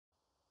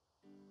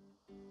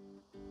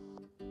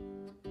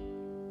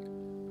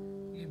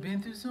You've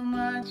been through so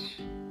much,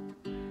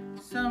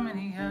 so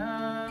many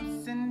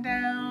ups and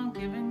downs,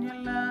 giving your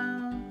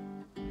love.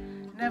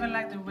 Never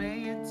liked the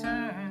way it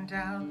turned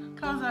out.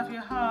 Close off your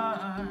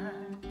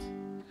heart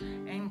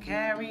and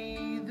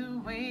carry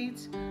the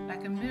weight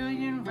like a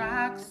million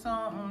rocks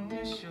on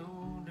your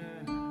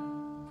shoulder.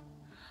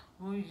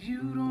 Well,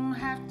 you don't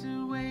have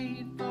to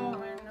wait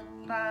for an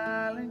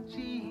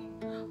apology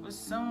or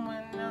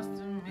someone else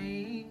to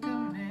make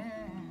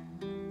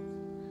amends.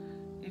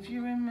 If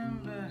you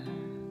remember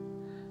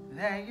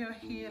that your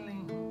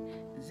healing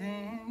is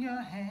in your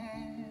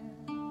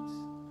hands,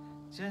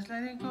 just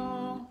let it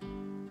go.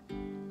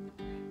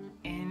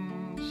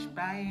 Inch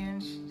by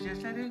inch,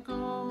 just let it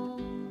go.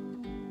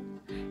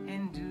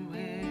 And do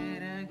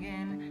it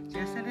again,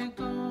 just let it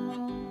go.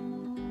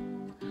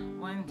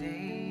 One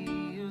day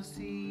you'll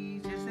see,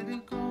 just let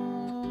it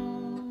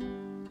go.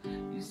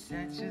 You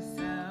set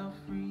yourself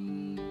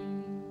free.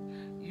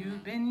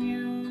 You've been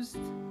used,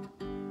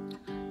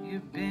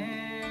 you've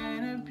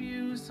been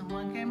abused.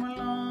 Someone came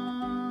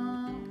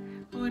along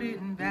who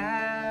didn't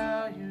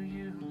value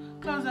you.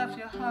 Close off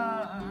your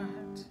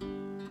heart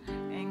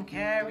and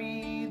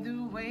carry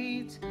the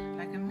weight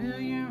like a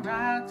million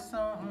rocks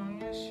on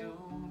your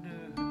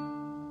shoulder.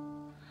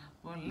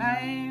 Well,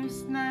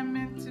 life's not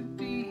meant to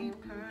be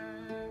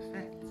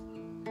perfect,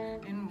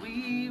 and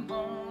we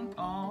won't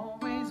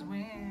always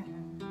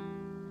win.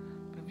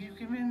 But you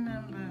can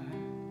remember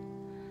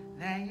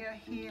that your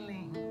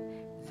healing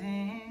is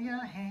in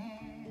your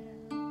hands.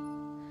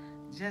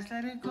 Just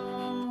let it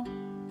go.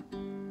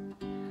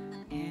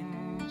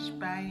 Inch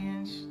by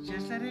inch,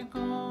 just let it go.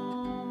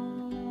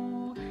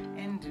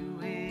 And do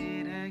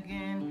it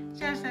again,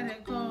 just let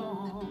it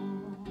go.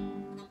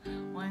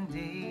 One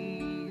day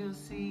you'll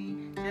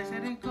see, just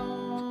let it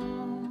go.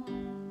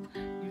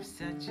 You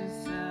set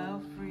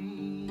yourself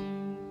free.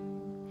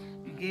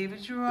 You gave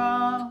it your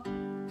all.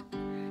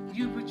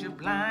 You put your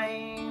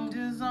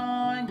blinders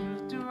on. You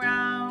looked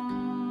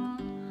around.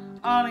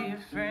 All of your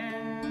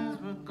friends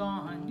were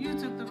gone. You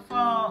took the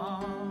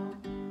fall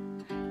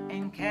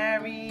and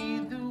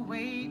carried the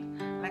weight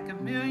like a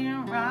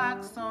million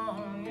rocks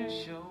on your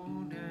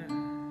shoulder.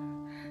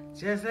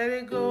 Just let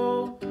it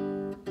go.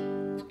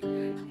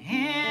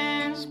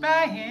 Inch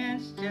by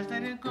inch, just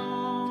let it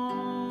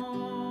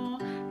go.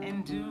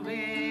 And do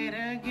it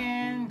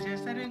again,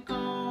 just let it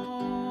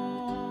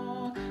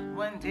go.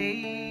 One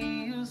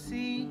day you'll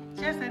see,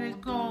 just let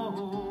it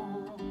go.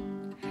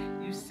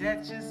 You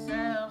set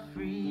yourself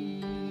free.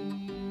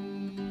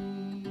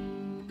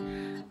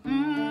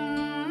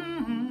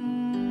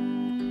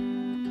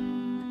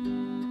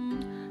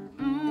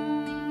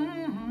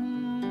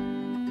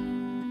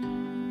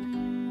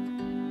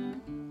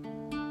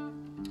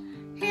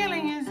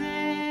 Healing is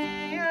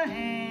in your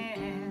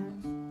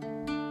hands.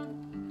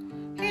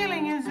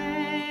 Healing is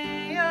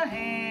in your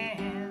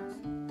hands.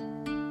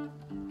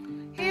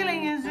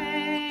 Healing is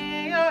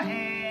in your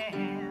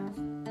hands.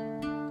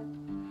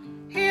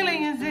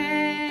 Healing is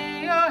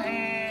in your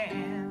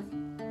hands.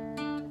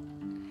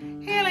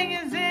 Healing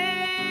is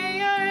in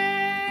your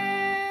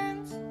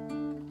hands.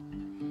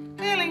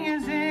 Healing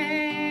is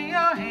in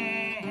your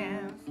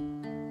hands.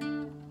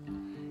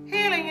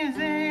 Healing is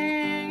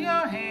in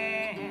your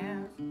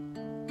hands.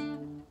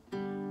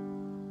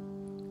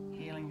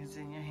 Healing is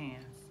in your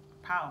hands.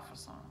 Powerful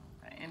song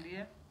by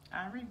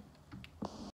India.Arie.